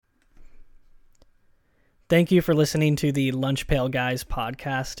Thank you for listening to the Lunch Pail Guys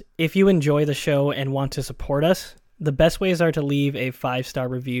podcast. If you enjoy the show and want to support us, the best ways are to leave a 5-star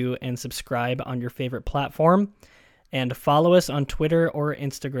review and subscribe on your favorite platform, and follow us on Twitter or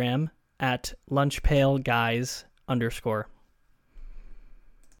Instagram at lunchpailguys_.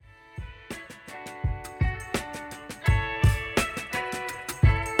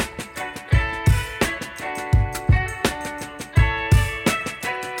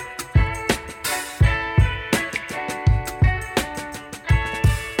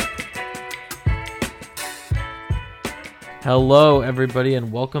 Hello, everybody,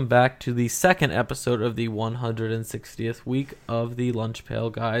 and welcome back to the second episode of the 160th week of the Lunch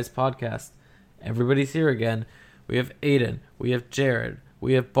Pail Guys podcast. Everybody's here again. We have Aiden, we have Jared,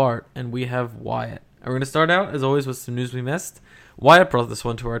 we have Bart, and we have Wyatt. And we're going to start out, as always, with some news we missed. Wyatt brought this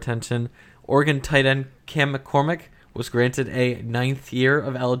one to our attention. Oregon tight end Cam McCormick was granted a 9th year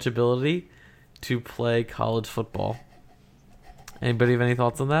of eligibility to play college football. Anybody have any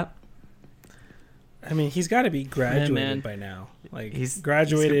thoughts on that? I mean, he's got to be graduated by now. Like he's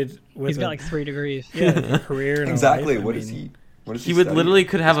graduated. He's got like 3 degrees. Yeah, like a career. And exactly. A life. What is he? He would literally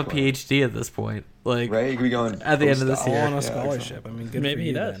could have a PhD at this point. Like, right? He could be going at the end of this year on a scholarship. I mean, good maybe for he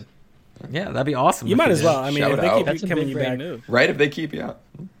you does. Then. Yeah, that'd be awesome. You might as well. I mean, Shout if they out. keep That's coming a you big back, move. Right? If they keep Yeah.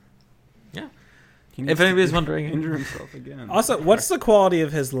 If anybody's wondering, injure himself again. Also, what's the quality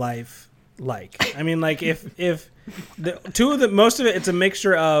of his life like? I mean, like if most of it, it's a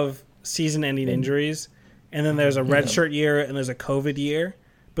mixture of season-ending injuries, and then there's a redshirt year and there's a COVID year.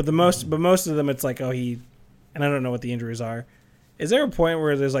 But most of them, it's like, and I don't know what the injuries are. Is there a point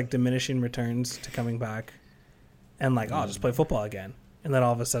where there's like diminishing returns to coming back, and like, I'll just play football again, and then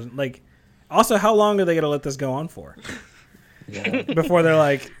all of a sudden, like, also, how long are they gonna let this go on for? Yeah. Before they're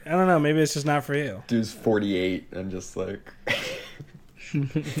like, I don't know, maybe it's just not for you. Dude's 48 and just like 3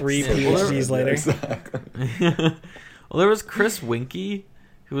 PhDs later. Exactly. Well, there was Chris Winkie,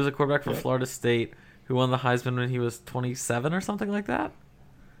 who was a quarterback for Florida State, who won the Heisman when he was 27 or something like that.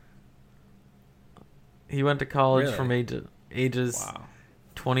 He went to college from ages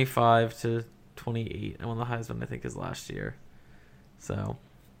 25 to 28 and won the Heisman, I think, his last year. So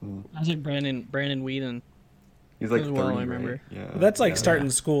I was like Brandon Whedon. He's like 30, well, I remember. right? Yeah. Well, that's like starting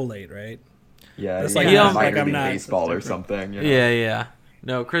school late, right? Yeah, That's like, like, yeah, like I'm not baseball or something. You know? yeah.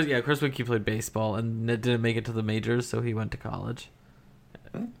 No, Chris Winkie played baseball and didn't make it to the majors, so he went to college.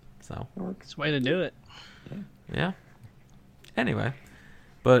 So It's the way to do it. yeah. Anyway,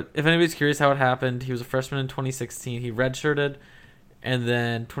 but if anybody's curious how it happened, he was a freshman in 2016. He redshirted, and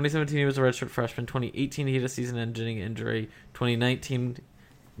then 2017 he was a redshirt freshman. 2018 he had a season-ending injury. 2019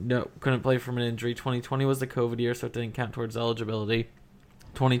 couldn't play from an injury. 2020 was the COVID year, so it didn't count towards eligibility.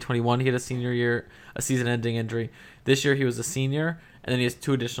 2021 he had a season-ending injury. This year he was a senior, and then he has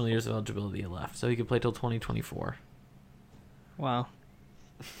 2 additional years of eligibility left, so he could play till 2024. Wow.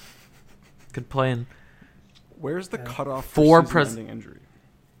 Could play in. Where's the cutoff for for season-ending injury?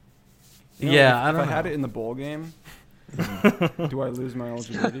 Yeah, if I don't I had know. it in the bowl game, do I lose my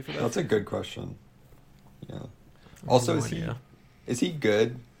eligibility for that? That's a good question. Yeah. Also, is he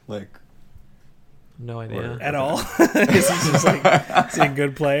good? Like, No idea. At all? Is he just like, is he a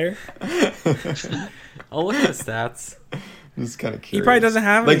good player? I'll look at the stats. I'm just kind of He curious. probably doesn't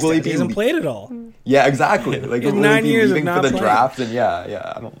have Like, any will he stats. He hasn't played at all. Yeah, exactly. Like, He has will 9 he be years of leaving not for the playing. draft? And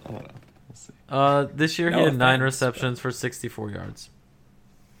yeah. I don't know. We'll see. This year he No had 9 offense, receptions for 64 yards.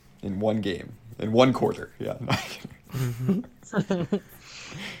 In one game, in one quarter. Yeah.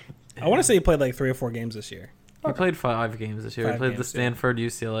 I want to say he played like 3 or 4 games this year. He played 5 games this year. 5 He played the games, Stanford,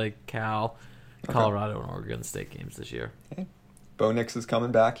 UCLA, Cal, Colorado, and Oregon State games this year. Bo Nix is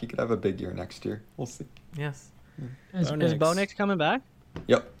coming back. He could have a big year next year. We'll see. Yes. Is Bo Nix coming back?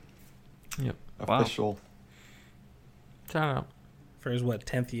 Yep. Yep. Official. Shout out. For his,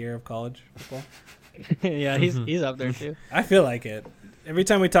 10th year of college football? Yeah, he's up there too. I feel like it. Every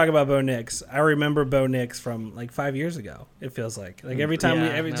time we talk about Bo Nix, I remember Bo Nix from like 5 years ago. It feels like every time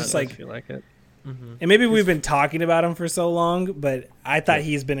just like, feel like it. Mm-hmm. and maybe we've been talking about him for so long, but I thought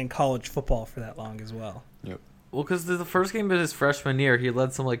he's been in college football for that long as well. Well, because the first game of his freshman year, he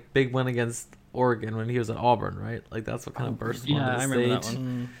led some like big win against Oregon when he was at Auburn, right? Like that's what kind of burst him Yeah, onto the I remember stage. that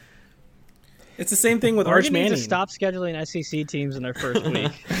one. It's the same thing with Arch Oregon needs Manning. to stop scheduling SEC teams in their first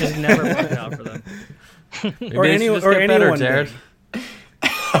week. It's never worked out for them. Maybe Or they any- should just or get better, anyone Jared. big.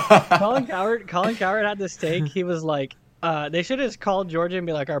 Colin Coward had this take. He was like, they should have just called Georgia and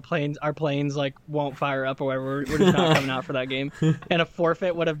be like, our planes like won't fire up or whatever. We're just not coming out for that game. And a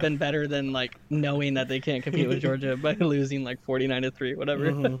forfeit would have been better than like knowing that they can't compete with Georgia by losing like 49-3,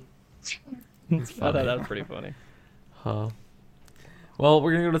 whatever. Mhm. It's I thought funny. that was pretty funny. Huh. Well,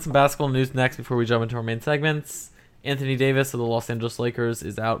 we're going to go to some basketball news next before we jump into our main segments. Anthony Davis of the Los Angeles Lakers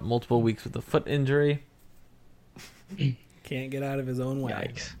is out multiple weeks with a foot injury. Can't get out of his own way.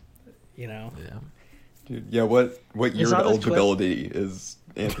 Yikes. You know? Yeah. Dude, yeah, what year of saw this eligibility is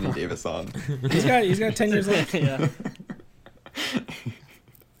Anthony Davis on? He's got 10 years left. Yeah.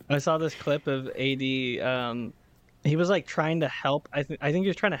 I saw this clip of AD. He was like trying to help. I think he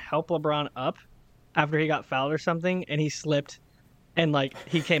was trying to help LeBron up after he got fouled or something, and he slipped, and like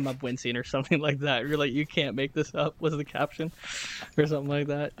he came up wincing or something like that. You're like, you can't make this up. Was the caption or something like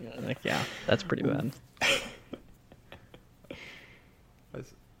that? Yeah, that's pretty bad.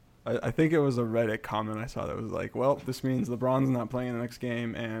 I think it was a Reddit comment I saw that was like, well, this means LeBron's not playing in the next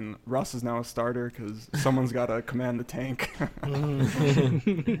game, and Russ is now a starter because someone's got to command the tank.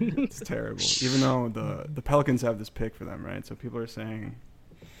 It's terrible. Even though the Pelicans have this pick for them, right? So people are saying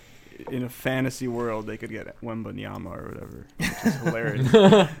in a fantasy world they could get Wembanyama or whatever, which is hilarious.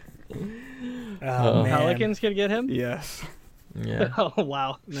 Oh, man. Pelicans could get him. Yes. Yeah. Oh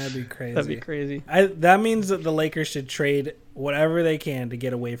wow, That'd be crazy. that'd be crazy. That means that the Lakers should trade whatever they can to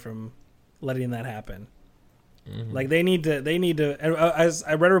get away from letting that happen. Mhm. Like they need to. As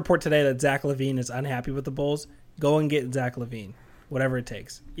I read a report today that Zach LaVine is unhappy with the Bulls, go and get Zach LaVine, whatever it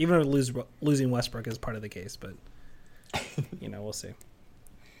takes. Even if losing Westbrook is part of the case, but we'll see.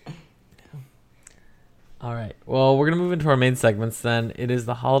 All right. Well, we're going to move into our main segments then. It is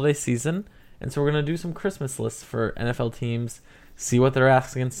the holiday season, and so we're going to do some Christmas lists for NFL teams, see what they're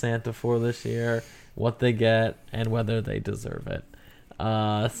asking Santa for this year, what they get, and whether they deserve it.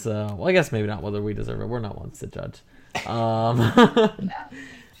 Well, I guess maybe not whether we deserve it. We're not ones to judge.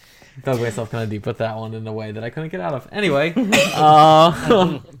 Dug myself kind of deep with that one in a way that I couldn't get out of. Anyway,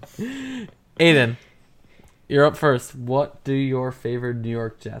 Aiden, you're up first. What do your favorite New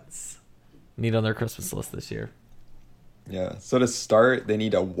York Jets need on their Christmas list this year? Yeah. So to start, they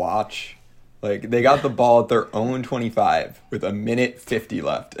need to watch. Like, they got the ball at their own 25 with 1:50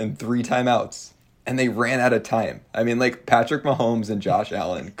 left and 3 timeouts, and they ran out of time. I mean, like, Patrick Mahomes and Josh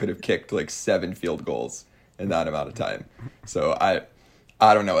Allen could have kicked, like, 7 field goals in that amount of time. So I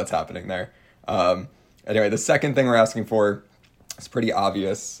don't know what's happening there. Anyway, the second thing we're asking for is pretty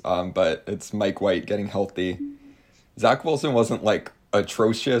obvious, but it's Mike White getting healthy. Zach Wilson wasn't, like,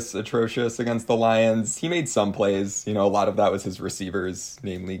 atrocious against the Lions. He made some plays. A lot of that was his receivers,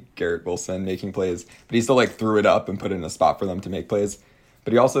 namely Garrett Wilson, making plays. But he still like threw it up and put it in a spot for them to make plays.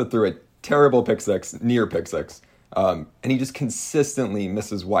 But he also threw a terrible near pick six. And he just consistently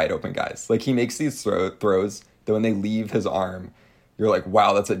misses wide open guys. Like he makes these throws that when they leave his arm, you're like,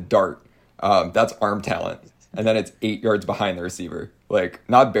 wow, that's a dart. That's arm talent. And then it's 8 yards behind the receiver. Like,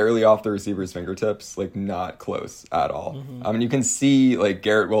 not barely off the receiver's fingertips, like, not close at all. Mm-hmm. And you can see, like,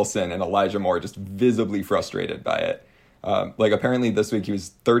 Garrett Wilson and Elijah Moore just visibly frustrated by it. Like, apparently this week he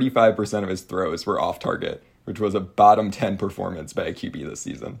was 35% of his throws were off target, which was a bottom 10 performance by a QB this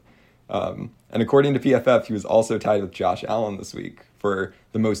season. And according to PFF, he was also tied with Josh Allen this week for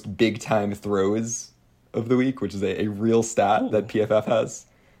the most big-time throws of the week, which is a real stat that PFF has.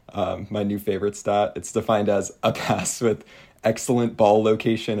 My new favorite stat. It's defined as a pass with excellent ball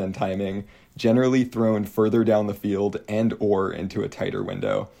location and timing, generally thrown further down the field and or into a tighter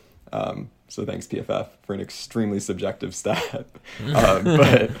window. So thanks PFF for an extremely subjective stat.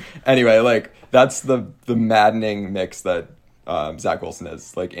 But anyway, like that's the maddening mix that Zach Wilson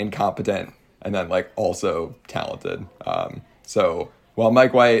is, like incompetent and then like also talented. So while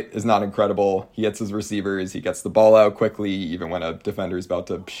Mike White is not incredible, he hits his receivers, he gets the ball out quickly, even when a defender is about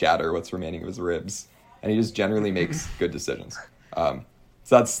to shatter what's remaining of his ribs. And he just generally makes good decisions. So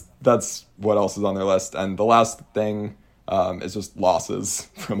that's what else is on their list. And the last thing is just losses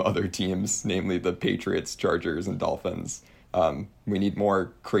from other teams, namely the Patriots, Chargers, and Dolphins. We need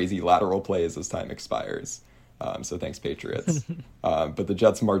more crazy lateral plays as time expires. So thanks, Patriots. But the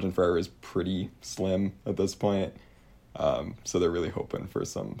Jets' margin for error is pretty slim at this point. So they're really hoping for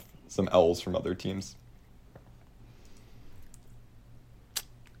some L's from other teams.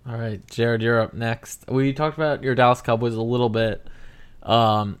 All right, Jared, you're up next. We talked about your Dallas Cowboys a little bit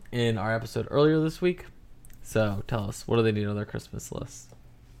in our episode earlier this week. So tell us, what do they need on their Christmas list?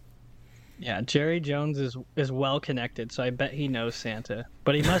 Yeah, Jerry Jones is well connected, so I bet he knows Santa.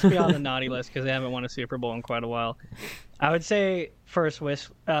 But he must be on the naughty list because they haven't won a Super Bowl in quite a while. I would say first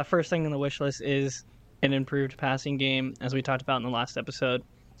thing on the wish list is an improved passing game, as we talked about in the last episode.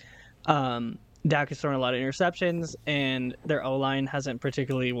 Dak is throwing a lot of interceptions, and their O-line hasn't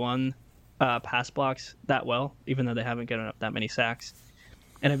particularly won pass blocks that well, even though they haven't given up that many sacks,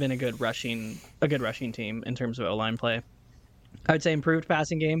 and have been a good rushing team in terms of O-line play. I would say improved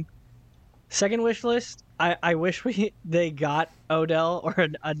passing game. Second wish list, I wish they got Odell or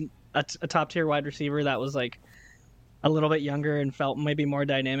a top tier wide receiver that was like a little bit younger and felt maybe more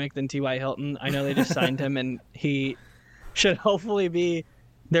dynamic than T.Y. Hilton. I know they just signed him, and he should hopefully be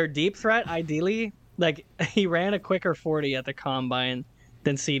their deep threat. Ideally, like he ran a quicker 40 at the combine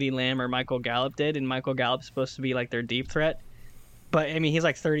than CeeDee Lamb or Michael Gallup did, and Michael Gallup's supposed to be like their deep threat. But I mean, he's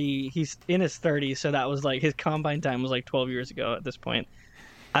like 30. He's in his 30s, so that was like his combine time was like 12 years ago at this point.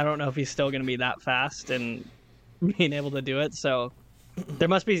 I don't know if he's still going to be that fast and being able to do it. So there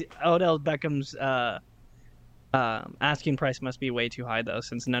must be Odell Beckham's asking price must be way too high though,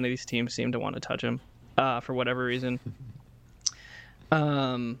 since none of these teams seem to want to touch him for whatever reason.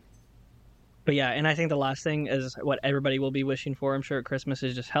 But yeah, and I think the last thing is what everybody will be wishing for, I'm sure, at Christmas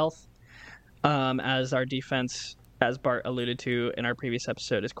is just health. As our defense, as Bart alluded to in our previous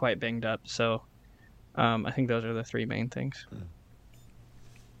episode, is quite banged up. So I think those are the three main things.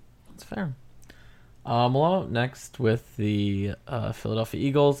 That's fair. We'll up next with the Philadelphia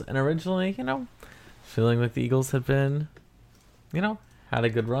Eagles. And originally, feeling like the Eagles had been, had a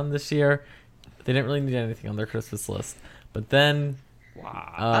good run this year. They didn't really need anything on their Christmas list. But then...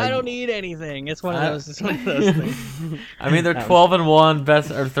 Wow. I don't need anything. It's one of those. It's one of those things. I mean, they're 12-1,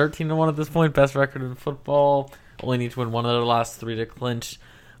 best or 13-1 at this point, best record in football. Only need to win one of their last three to clinch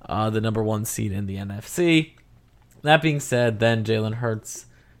the number one seed in the NFC. That being said, then Jalen Hurts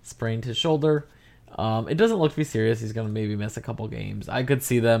sprained his shoulder. It doesn't look to be serious. He's going to maybe miss a couple games. I could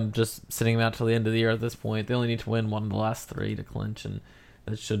see them just sitting him out till the end of the year at this point. They only need to win one of the last three to clinch, and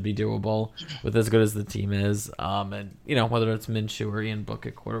that should be doable with as good as the team is. And, whether it's Minshew or Ian Book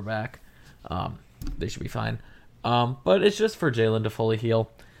at quarterback, they should be fine. But it's just for Jalen to fully heal.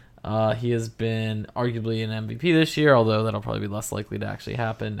 He has been arguably an MVP this year, although that'll probably be less likely to actually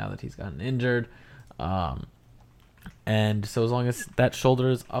happen now that he's gotten injured. And so as long as that shoulder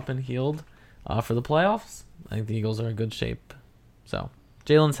is up and healed for the playoffs, I think the Eagles are in good shape. So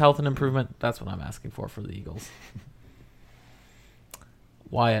Jalen's health and improvement, that's what I'm asking for the Eagles.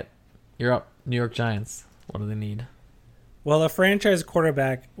 Wyatt, you're up. New York Giants. What do they need? Well, a franchise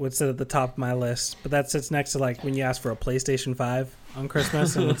quarterback would sit at the top of my list, but that sits next to like when you ask for a PlayStation 5 on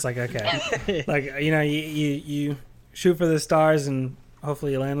Christmas, and it's like, okay, like you shoot for the stars and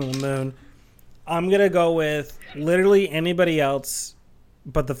hopefully you land on the moon. I'm gonna go with literally anybody else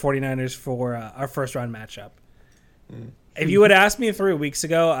but the 49ers for our first round matchup. If you had asked me 3 weeks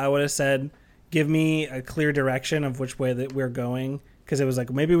ago, I would have said, give me a clear direction of which way that we're going. Because it was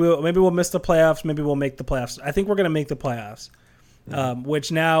like, maybe we'll miss the playoffs, maybe we'll make the playoffs. I think we're going to make the playoffs,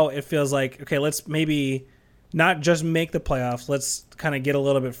 which now it feels like, okay, let's maybe not just make the playoffs. Let's kind of get a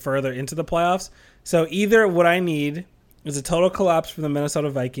little bit further into the playoffs. So either what I need is a total collapse from the Minnesota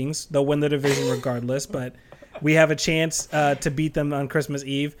Vikings. They'll win the division regardless, but we have a chance to beat them on Christmas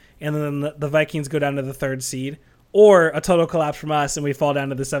Eve, and then the Vikings go down to the 3rd seed. Or a total collapse from us and we fall down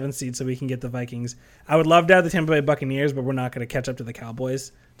to the 7th seed so we can get the Vikings. I would love to have the Tampa Bay Buccaneers, but we're not going to catch up to the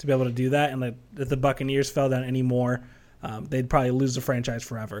Cowboys to be able to do that. And if the Buccaneers fell down anymore, they'd probably lose the franchise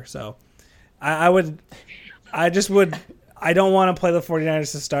forever. So I don't want to play the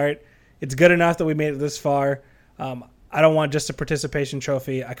 49ers to start. It's good enough that we made it this far. I don't want just a participation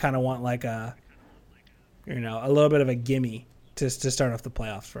trophy. I kind of want like a little bit of a gimme to start off the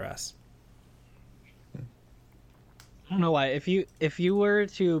playoffs for us. I don't know why. If you were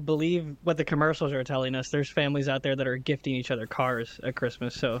to believe what the commercials are telling us, there's families out there that are gifting each other cars at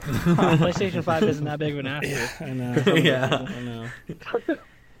Christmas. So PlayStation 5 isn't that big of an ask. Yeah, I know. Yeah. I know.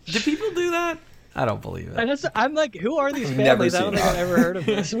 Do people do that? I don't believe it. I'm like, who are these Never families? I don't seen think I've ever heard of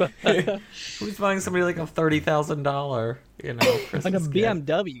this. Who's buying somebody like a $30,000, Christmas like a gift?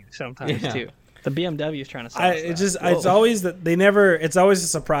 BMW sometimes too. The BMW is trying to sell us It's always that they never. It's always a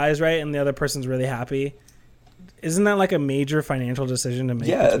surprise, right? And the other person's really happy. Isn't that like a major financial decision to make?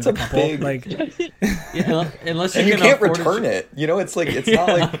 Yeah, it's a couple? big like. Yeah, unless and you can can't afford return it. It's like it's not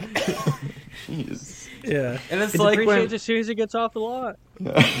like. Jeez. Yeah, And it's It like depreciates when as soon as it gets off the lot.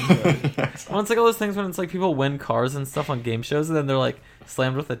 well, it's like all those things when it's like people win cars and stuff on game shows, and then they're like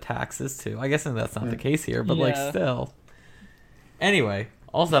slammed with the taxes too. I guess that's not the case here, but like Yeah. still. Anyway,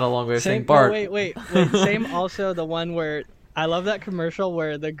 also that a long way of saying Same, Bart. wait. Same. Also, the one where I love that commercial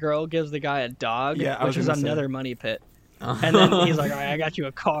where the girl gives the guy a dog, Yeah, I which was is gonna say. another money pit. And then he's like, all right, I got you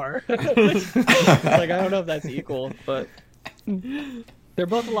a car. It's like, I don't know if that's equal, but they're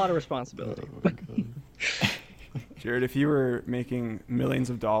both a lot of responsibility. Jared, if you were making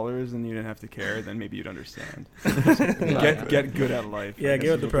millions of dollars and you didn't have to care, then maybe you'd understand. Get good at life. Yeah, I get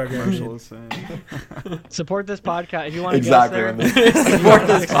guess with the is what program. commercial is saying. Support this podcast if you want to Exactly. get us Support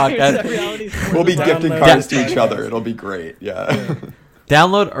this podcast. there. We'll be Download gifting this cars to each podcast. other. It'll be great. Yeah.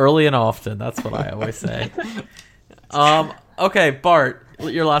 Download early and often. That's what I always say. Okay, Bart,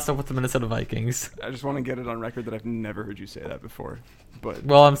 your last up with the Minnesota Vikings. I just want to get it on record that I've never heard you say that before. But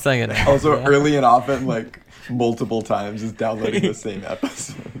Well, I'm saying it now. Also, Yeah. early and often, like multiple times, is downloading the same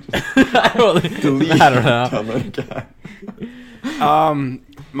episode. I Delete. don't know. Download again.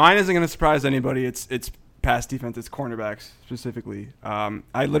 Mine isn't going to surprise anybody. It's pass defense. It's cornerbacks specifically.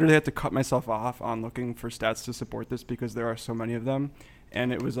 I literally had to cut myself off on looking for stats to support this because there are so many of them,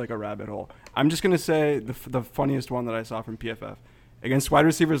 and it was like a rabbit hole. I'm just going to say the funniest one that I saw from PFF. Against wide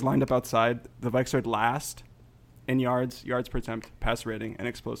receivers lined up outside, the Vikes are last in yards per attempt, pass rating, and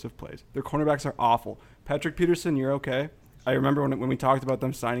explosive plays. Their cornerbacks are awful. Patrick Peterson, you're okay. I remember when we talked about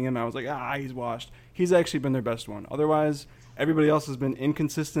them signing him, I was like, he's washed. He's actually been their best one. Otherwise, everybody else has been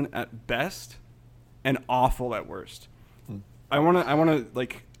inconsistent at best and awful at worst. I want to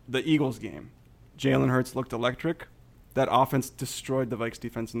like the Eagles game. Jalen Hurts looked electric. That offense destroyed the Vikes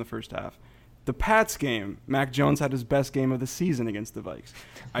defense in the first half. The Pats game, Mac Jones had his best game of the season against the Vikes.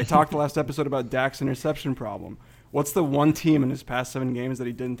 I talked the last episode about Dak's interception problem. What's the one team in his past 7 games that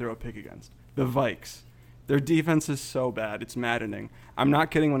he didn't throw a pick against? The Vikes. Their defense is so bad. It's maddening. I'm not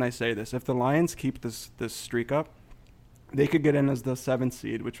kidding when I say this. If the Lions keep this streak up, they could get in as the 7th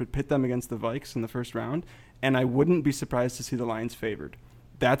seed, which would pit them against the Vikes in the first round, and I wouldn't be surprised to see the Lions favored.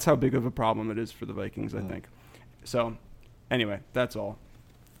 That's how big of a problem it is for the Vikings, I think. So, anyway, that's all.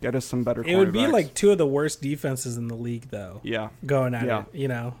 Get us some better cornerbacks. It would be like 2 of the worst defenses in the league, though. Yeah. Going at it, you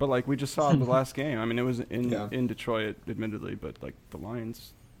know. But like we just saw the last game. I mean, it was in Detroit, admittedly, but like the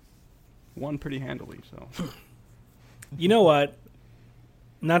Lions won pretty handily. So, You know what?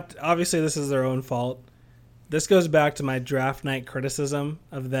 Not obviously this is their own fault. This goes back to my draft night criticism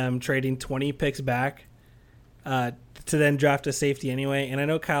of them trading 20 picks back to then draft a safety anyway. And I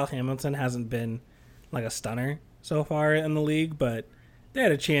know Kyle Hamilton hasn't been like a stunner so far in the league, but they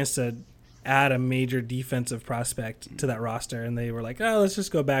had a chance to add a major defensive prospect to that roster, and they were like, let's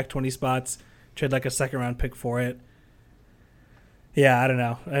just go back 20 spots, trade like a second-round pick for it. Yeah, I don't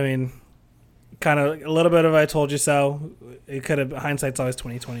know. I mean, kind of a little bit of I told you so. It could have, hindsight's always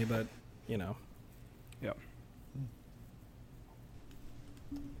 20/20, but, you know. yeah.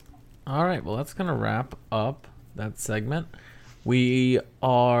 All right, well, that's going to wrap up that segment. We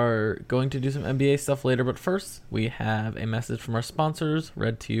are going to do some NBA stuff later, but first, we have a message from our sponsors,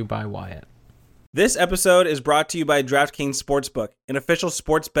 read to you by Wyatt. This episode is brought to you by DraftKings Sportsbook, an official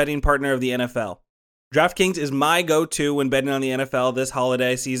sports betting partner of the NFL. DraftKings is my go-to when betting on the NFL this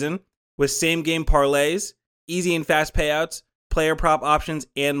holiday season, with same-game parlays, easy and fast payouts, player prop options,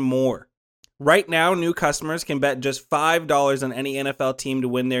 and more. Right now, new customers can bet just $5 on any NFL team to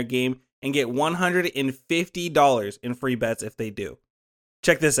win their game and get $150 in free bets if they do.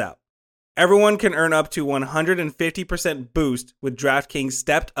 Check this out. Everyone can earn up to 150% boost with DraftKings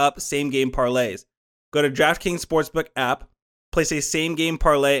stepped-up same-game parlays. Go to DraftKings Sportsbook app, place a same-game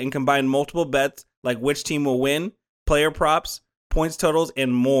parlay, and combine multiple bets like which team will win, player props, points totals,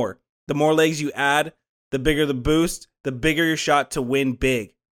 and more. The more legs you add, the bigger the boost, the bigger your shot to win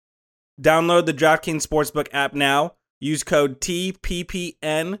big. Download the DraftKings Sportsbook app now. Use code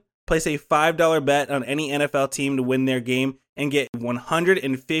TPPN. Place a $5 bet on any NFL team to win their game and get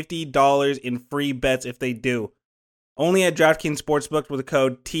 $150 in free bets if they do. Only at DraftKings Sportsbook with the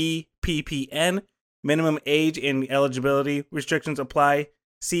code TPPN. Minimum age and eligibility restrictions apply.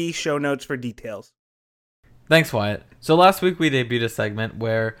 See show notes for details. Thanks, Wyatt. So last week we debuted a segment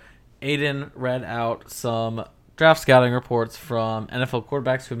where Aiden read out some draft scouting reports from NFL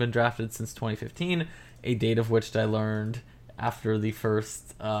quarterbacks who have been drafted since 2015, a date of which I learned after the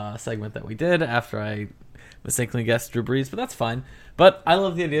first segment that we did, after I mistakenly guessed Drew Brees, but that's fine. But I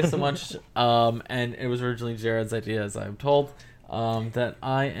love the idea so much, and it was originally Jared's idea, as I'm told, that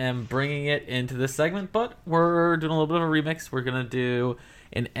I am bringing it into this segment, but we're doing a little bit of a remix. We're going to do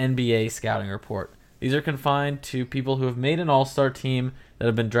an NBA scouting report. These are confined to people who have made an all-star team that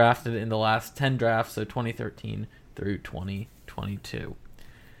have been drafted in the last 10 drafts, so 2013 through 2022.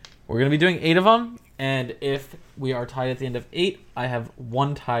 We're going to be doing 8 of them, and if we are tied at the end of 8, I have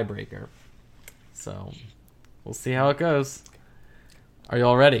 1 tiebreaker. So we'll see how it goes. Are you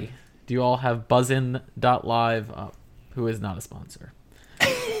all ready? Do you all have buzzin.live up? Who is not a sponsor.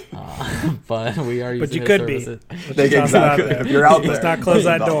 But we are using But you his could be. services. Exactly. If you're out there, Let's not close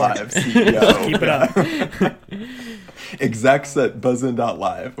that door. Live, CEO. Keep it up. Execs at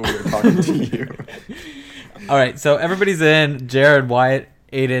buzzin.live. We're talking to you. All right, so everybody's in. Jared, Wyatt,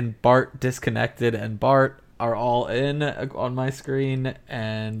 Aiden, Bart disconnected, and Bart are all in on my screen.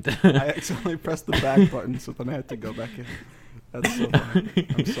 And I accidentally pressed the back button, so then I had to go back in. That's so funny.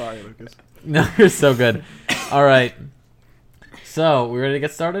 I'm sorry, Lucas. No, you're so good. All right. So, we ready to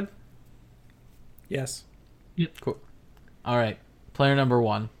get started? Yes. Cool. All right. Player number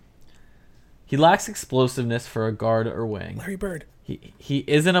 1. He lacks explosiveness for a guard or wing. Larry Bird. He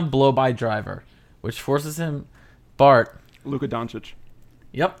isn't a blow-by driver, which forces him... Bart. Luka Doncic.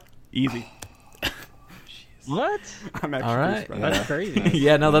 Yep. Easy. What? I'm actually All right. pretty That's surprised. crazy.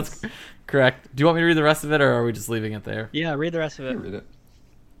 Yeah, no, that's correct. Do you want me to read the rest of it, or are we just leaving it there? Yeah, read the rest of it. Read it.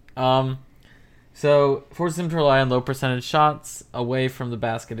 So forces him to rely on low percentage shots away from the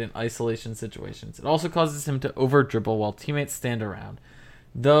basket in isolation situations. It also causes him to over dribble while teammates stand around.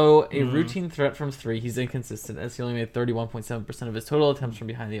 Though a routine threat from 3, he's inconsistent as he only made 31.7% of his total attempts from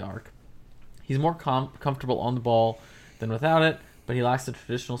behind the arc. He's more comfortable on the ball than without it, but he lacks the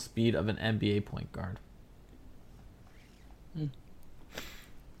traditional speed of an NBA point guard.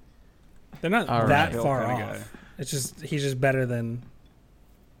 They're not All that right. far Kinda off. guy. It's just he's just better than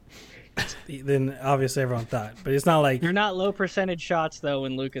obviously everyone thought. But it's not like They're not low percentage shots though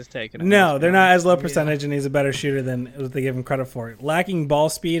when Luka's taking them. no, Let's they're be not honest. as low percentage, and he's a better shooter than what they give him credit for. Lacking ball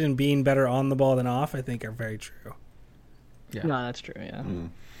speed and being better on the ball than off, I think, are very true. Yeah. No, that's true. Yeah. Mm.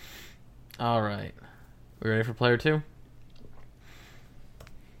 All right. We ready for player 2?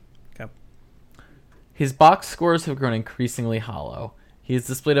 Okay. His box scores have grown increasingly hollow. He has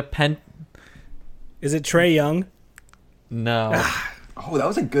displayed a Is it Trae Young? No. Oh, that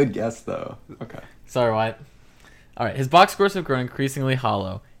was a good guess, though. Okay. Sorry, Wyatt. All right. His box scores have grown increasingly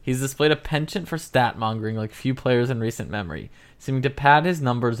hollow. He's displayed a penchant for stat mongering like few players in recent memory, seeming to pad his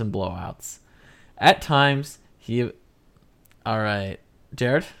numbers in blowouts. At times, he... All right.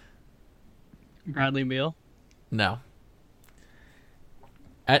 Jared? Bradley Beal. No.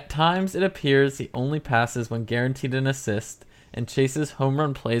 At times, it appears he only passes when guaranteed an assist and chases home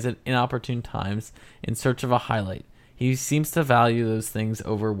run plays at inopportune times in search of a highlight. He seems to value those things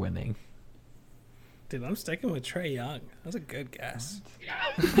over winning. Dude, I'm sticking with Trae Young. That's a good guess.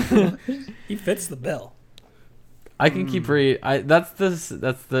 He fits the bill. I can keep reading. That's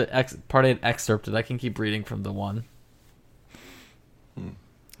the part I excerpted. I can keep reading from the one.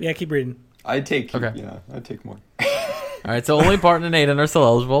 Yeah, keep reading. I'd take Okay. I'd take more. All right, so only Barton and Aiden are still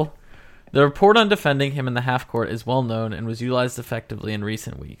eligible. The report on defending him in the half court is well known and was utilized effectively in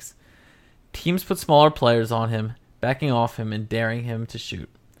recent weeks. Teams put smaller players on him, backing off him and daring him to shoot.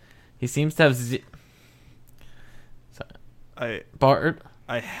 He seems to have Bart.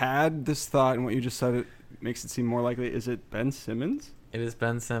 I had this thought, and what you just said it makes it seem more likely. Is it Ben Simmons? It is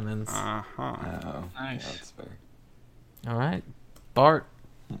Ben Simmons. Uh-huh. Oh, Nice. that's fair. All right, Bart,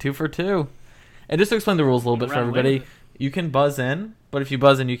 2 for 2. And just to explain the rules a little bit for Right, everybody, wait. you can buzz in, but if you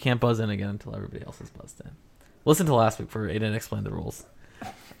buzz in, you can't buzz in again until everybody else has buzzed in. Listen to last week for Aiden explain the rules.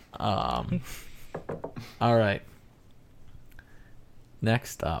 All right.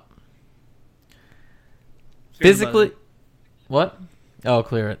 Next up. Physically, what? Oh,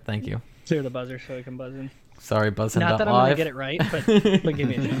 clear it. Thank you. Clear the buzzer so we can buzz in. Sorry, Not that I'm gonna BuzzIn.live. get it right, but give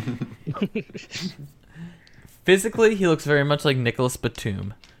me a chance. Physically, he looks very much like Nicholas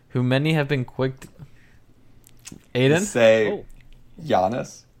Batum, who many have been quick. Aiden, Say Oh.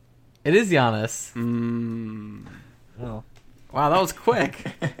 Giannis. it is Giannis. Oh, Wow, that was quick.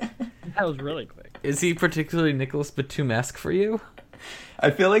 that was really quick. Is he particularly Nicholas Batum-esque for you? I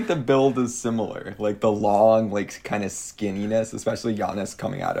feel like the build is similar, like the long, like kind of skinniness, especially Giannis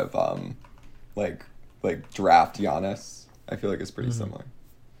coming out of like draft Giannis. I feel like it's pretty similar.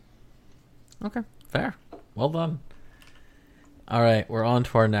 Okay, fair. Well done. All right, we're on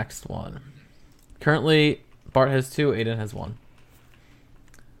to our next one. Currently, Bart has 2, Aiden has 1.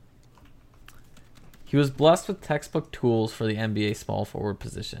 He was blessed with textbook tools for the NBA small forward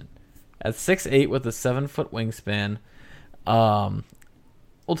position. At 6'8" with a 7-foot wingspan,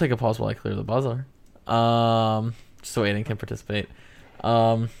 we'll take a pause while I clear the buzzer, just so Aiden can participate.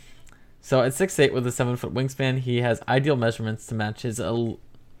 So at 6'8" with a 7-foot wingspan, he has ideal measurements to match his...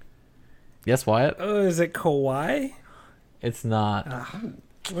 Yes, Wyatt? Oh, is it Kawhi? It's not.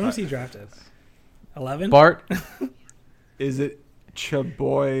 When was he drafted? 11? Bart? Is it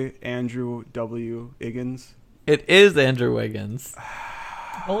Chaboy Andrew W. Higgins? It is Andrew Wiggins.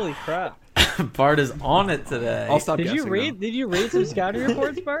 Holy crap! Bart is on it today. I'll stop Did guessing. you read? Did you read some scouting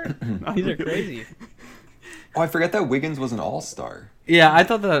reports, Bart? These are crazy. Oh, I forgot that Wiggins was an all-star. Yeah, I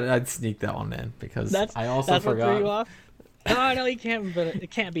thought that I'd sneak that one in because That's I also that's what threw you forgot. off. No, he can't. But it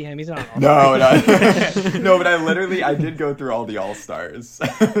can't be him. He's not. An No, no, but I did go through all the all-stars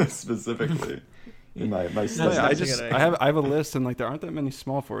specifically in my No, study. yeah, That's a good I have a list, and like there aren't that many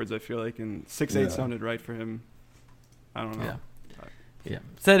small forwards. I feel like, and 6'8" Yeah. sounded right for him. I don't know. Yeah. Yeah.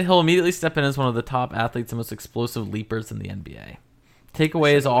 Said he'll immediately step in as one of the top athletes and most explosive leapers in the NBA. take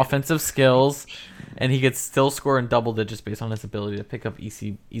away his offensive skills, and he could still score in double digits based on his ability to pick up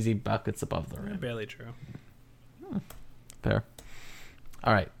easy buckets above the rim. Barely true. Fair.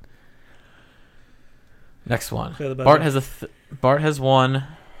 All right. Next one. Clear the buzzer. Bart has one.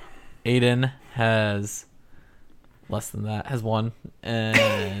 Aiden has less than that. Has one,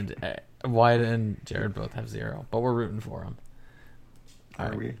 and Wyatt and Jared both have 0. But we're rooting for him.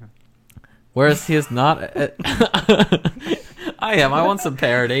 Are we? Whereas he is not. I am. I want some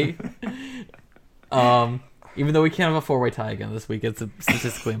parity. Even though we can't have a 4-way tie again this week, it's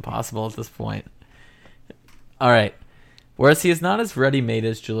statistically impossible at this point. All right. Whereas he is not as ready-made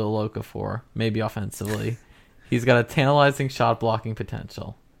as Jahlil Okafor, maybe offensively, he's got a tantalizing shot blocking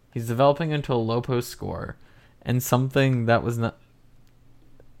potential. He's developing into a low post scorer, and something that was not.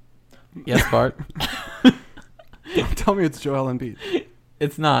 Yes, Bart. Don't tell me it's Joel Embiid.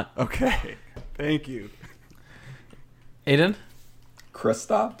 It's not. Okay. Thank you. Aiden?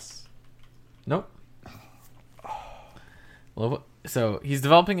 Kristaps? Nope. So he's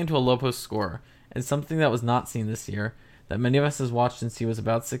developing into a low post scorer, and something that was not seen this year, that many of us has watched since he was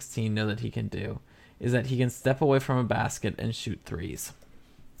about 16 know that he can do, is that he can step away from a basket and shoot threes.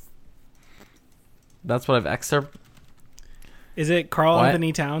 That's what I've excerpted. Is it Karl What?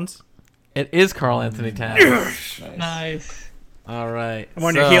 Anthony Towns? It is Karl Anthony Towns. Nice. All right. I'm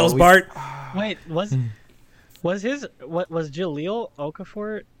on your heels, Bart. Wait, was Jahlil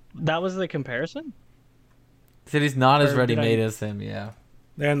Okafor? That was the comparison? Said he's not as Or ready did made I- as him, yeah.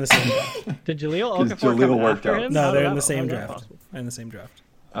 They're in the same draft. Did Jahlil 'Cause Okafor Jahlil come worked after out. him? No, How they're did in the that- same how is that draft. possible? They're in the same draft.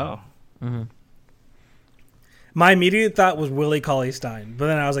 Oh. Mm-hmm. My immediate thought was Willie Cauley-Stein, but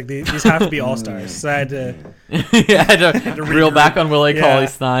then I was like, these have to be all stars, so I had to Yeah, I had to reel regroup. back on Willie Yeah.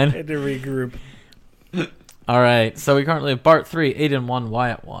 Cauley-Stein. regroup. All right, so we currently have Bart 3, Aiden 1,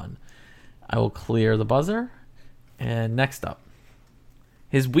 Wyatt 1. I will clear the buzzer. And next up,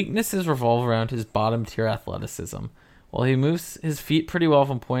 his weaknesses revolve around his bottom tier athleticism. While he moves his feet pretty well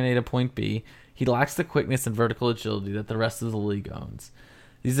from point A to point B, he lacks the quickness and vertical agility that the rest of the league owns.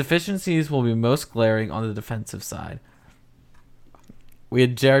 These deficiencies will be most glaring on the defensive side. We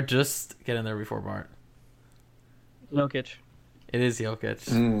had Jared just get in there before Bart. Jokic. It is Jokic.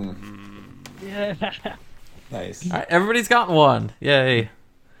 Yeah. Nice. All right, everybody's gotten one. Yay.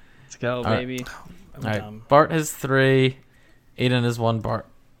 Let's go, right. baby. I'm All right, dumb. Bart has 3, Aiden has 1, Wyatt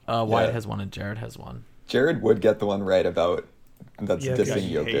Yeah. has 1, and Jared has 1. Jared would get the one right about that's Yeah, dissing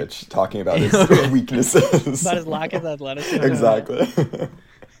he Jokic, hates- talking about his weaknesses. About his lack of athleticism. Exactly.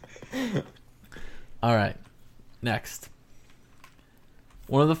 All right, next.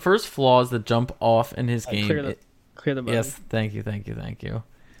 One of the first flaws that jump off in his game. Clear the buzzer. Yes, thank you.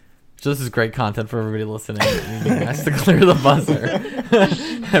 So this is great content for everybody listening. You guys to clear the buzzer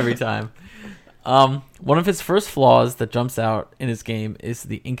every time. One of his first flaws that jumps out in his game is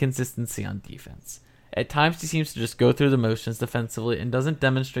the inconsistency on defense. At times, he seems to just go through the motions defensively and doesn't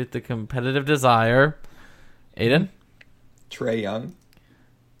demonstrate the competitive desire. Aiden? Trae Young.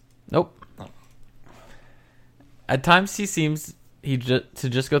 Nope. At times, he seems to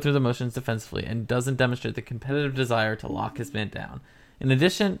just go through the motions defensively and doesn't demonstrate the competitive desire to lock his man down. In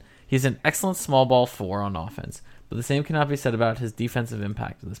addition, he's an excellent small ball 4 on offense, but the same cannot be said about his defensive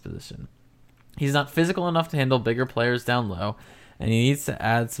impact in this position. He's not physical enough to handle bigger players down low, and he needs to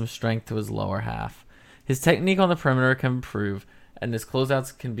add some strength to his lower half. His technique on the perimeter can improve, and his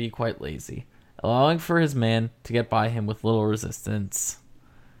closeouts can be quite lazy, allowing for his man to get by him with little resistance.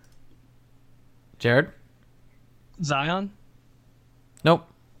 Jared? Zion? Nope.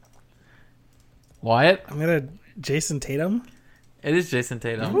 Wyatt? I'm gonna Jason Tatum. It is Jason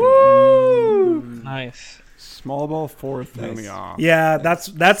Tatum. Nice. Small ball 4 threw me Nice. off. Yeah, that's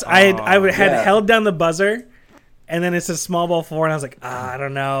I had Yeah. held down the buzzer, and then it says small ball 4, and I was like, I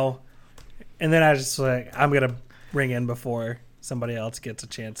don't know, and then I was just like, I'm gonna ring in before somebody else gets a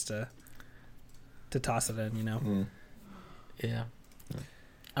chance to toss it in, you know. Yeah.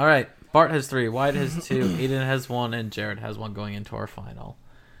 All right. Bart has 3, Wyatt has 2, Aiden has 1, and Jared has 1 going into our final.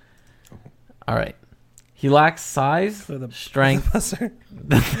 All right. He lacks size, For the strength. buzzer.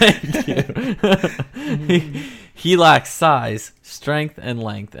 Thank you. he lacks size, strength, and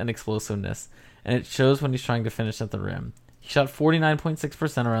length, and explosiveness, and it shows when he's trying to finish at the rim. He shot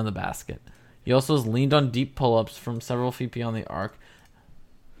 49.6% around the basket. He also has leaned on deep pull-ups from several feet beyond the arc.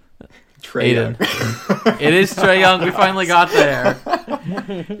 Trae Young. Aiden. It is Trae Young. We finally got there.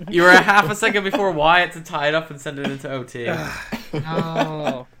 You were a half a second before Wyatt to tie it up and send it into OT.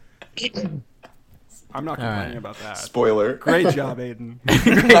 Oh. I'm not All right. complaining about that. Spoiler. Great job, Aiden.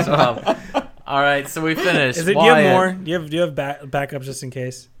 Great job. All right, so we finished. Is it? Do you have Wyatt. more? Do you have backups just in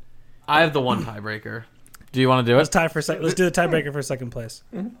case? I have the one tiebreaker. Do you want to do Let's it? tie for second. Let's do the tiebreaker for second place.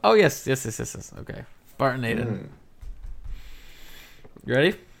 Oh, yes. Okay. Bart and Aiden. You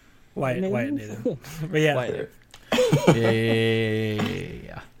ready? Wyatt and Nathan. But yeah, Wyatt.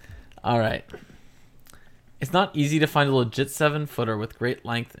 Yeah. All right. It's not easy to find a legit 7-footer with great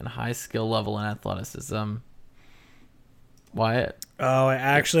length and high skill level and athleticism. Wyatt. Oh, I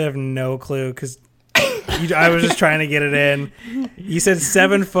actually have no clue because I was just trying to get it in. You said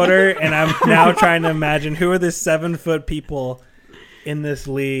 7-footer, and I'm now trying to imagine who are the 7-foot people in this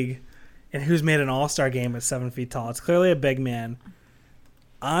league and who's made an all-star game at 7 feet tall. It's clearly a big man.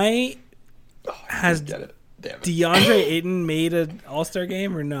 Has Get it. Damn it. DeAndre Ayton made an all-star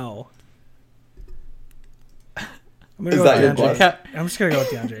game or no? I'm gonna Is go that with your DeAndre. guess? I'm just gonna go with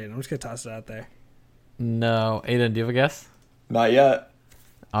DeAndre Ayton. I'm just gonna toss it out there. No. Aiden, do you have a guess? Not yet.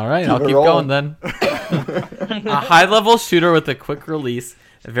 All right, Keep I'll it keep rolling. going then. A high-level shooter with a quick release,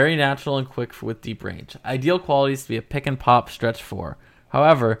 very natural and quick with deep range. Ideal qualities to be a pick-and-pop stretch 4.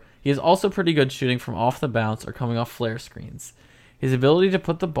 However, he is also pretty good shooting from off the bounce or coming off flare screens. His ability to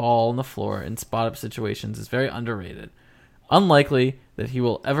put the ball on the floor in spot-up situations is very underrated. Unlikely that he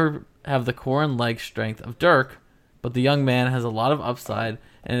will ever have the core and leg strength of Dirk, but the young man has a lot of upside,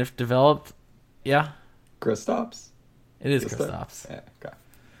 and if developed, Kristaps? it is Is that- Kristaps. Yeah, okay.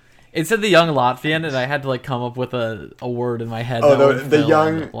 It said the young Latvian, and I had to like come up with a word in my head. Oh, that would the fill in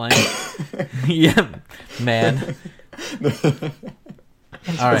young- the blank. Yeah, man.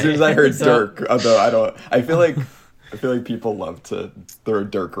 All right. As soon as I heard So- Dirk, although I feel like people love to throw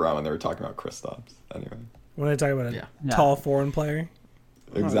Dirk around when they were talking about Kristaps. Anyway, When I talk about a Yeah. tall foreign player,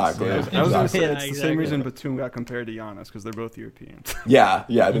 exactly. yeah. I was going to exactly. say Yeah, it's the exactly. same reason Batum got compared to Giannis because they're both Europeans. Yeah,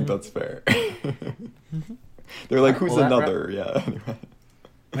 I think that's fair. They're like, who's Well, that another? Yeah. Anyway.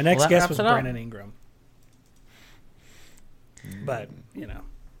 my next that guess wraps was it up. Brandon Ingram. But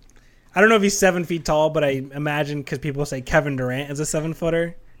I don't know if he's 7 feet tall, but I imagine because people say Kevin Durant is a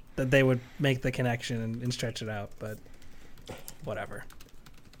 7-footer, that they would make the connection and stretch it out. But whatever.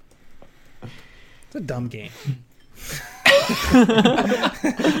 It's a dumb game.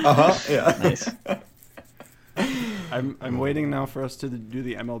 Yeah. Nice. I'm waiting now for us to do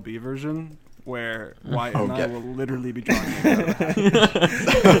the MLB version where Wyatt and I Okay. will literally be drawing it out of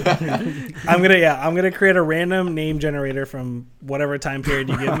a hat. I'm gonna create a random name generator from whatever time period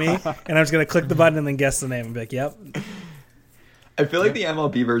you give me, and I'm just gonna click the button and then guess the name and be like, "Yep." I feel like the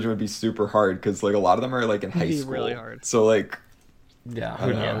MLB version would be super hard because like a lot of them are like in high Be school. really hard. So like Yeah, I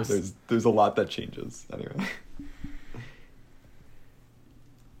who don't know. knows? There's a lot that changes anyway.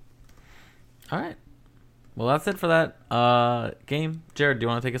 All right. Well, that's it for that game. Jared, do you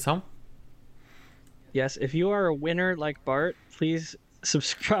want to take us home? Yes, if you are a winner like Bart, please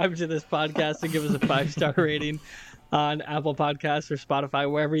subscribe to this podcast and give us a 5-star rating on Apple Podcasts or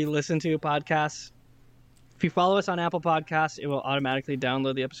Spotify, wherever you listen to podcasts. If you follow us on Apple Podcasts, it will automatically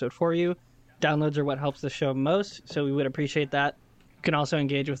download the episode for you. Downloads are what helps the show most, so we would appreciate that. You can also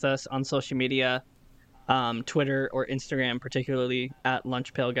engage with us on social media, Twitter or Instagram, particularly at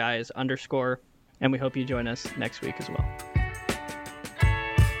lunchpailguys_. And we hope you join us next week as well.